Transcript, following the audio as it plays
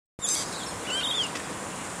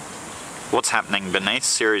What's happening beneath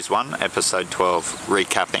Series 1, Episode 12,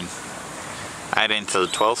 recapping, 18th of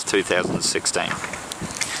the 12th, 2016.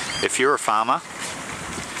 If you're a farmer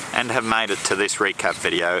and have made it to this recap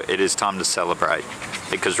video, it is time to celebrate,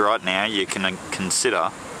 because right now you can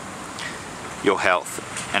consider your health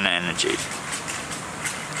and energy.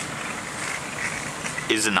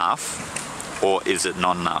 Is enough, or is it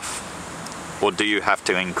not enough? Or do you have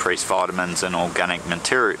to increase vitamins and organic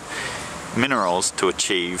minerals to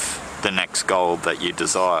achieve the next goal that you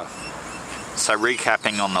desire? So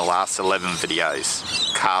recapping on the last 11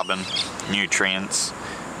 videos, carbon, nutrients,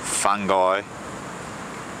 fungi,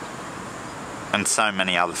 and so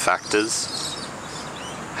many other factors.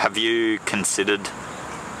 Have you considered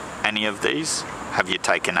any of these? Have you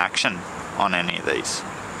taken action on any of these?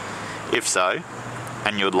 If so,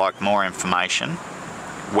 and you would like more information,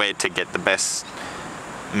 where to get the best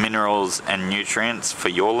minerals and nutrients for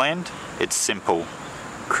your land, it's simple.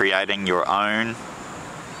 Creating your own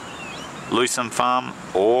lucerne farm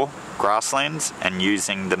or grasslands and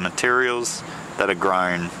using the materials that are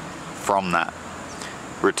grown from that,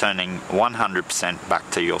 returning 100% back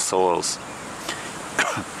to your soils.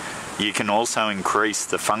 You can also increase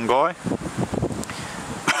the fungi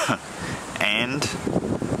and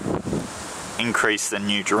increase the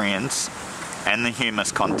nutrients and the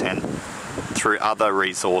humus content through other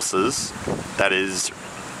resources that is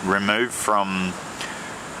removed from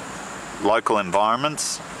local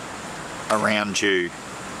environments around you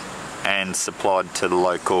and supplied to the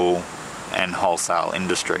local and wholesale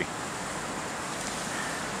industry.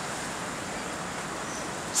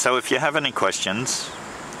 So if you have any questions,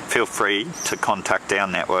 feel free to contact our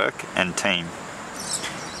network and team.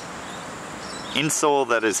 In soil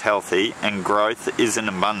that is healthy and growth is in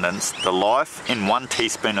abundance, the life in 1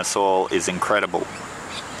 teaspoon of soil is incredible.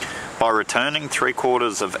 By returning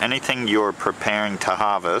 3/4 of anything you're preparing to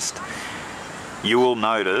harvest, you will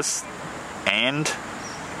notice and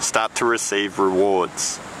start to receive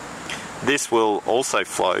rewards. This will also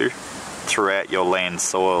flow throughout your land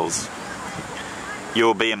soils. You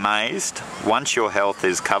will be amazed, once your health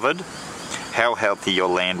is covered, how healthy your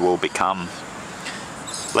land will become.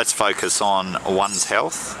 Let's focus on one's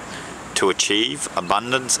health to achieve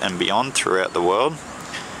abundance and beyond throughout the world.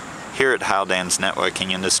 Here at Haldan's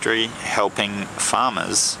Networking Industry, helping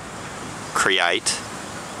farmers create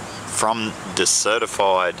from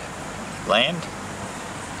desertified land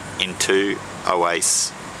into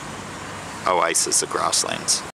oasis of grasslands.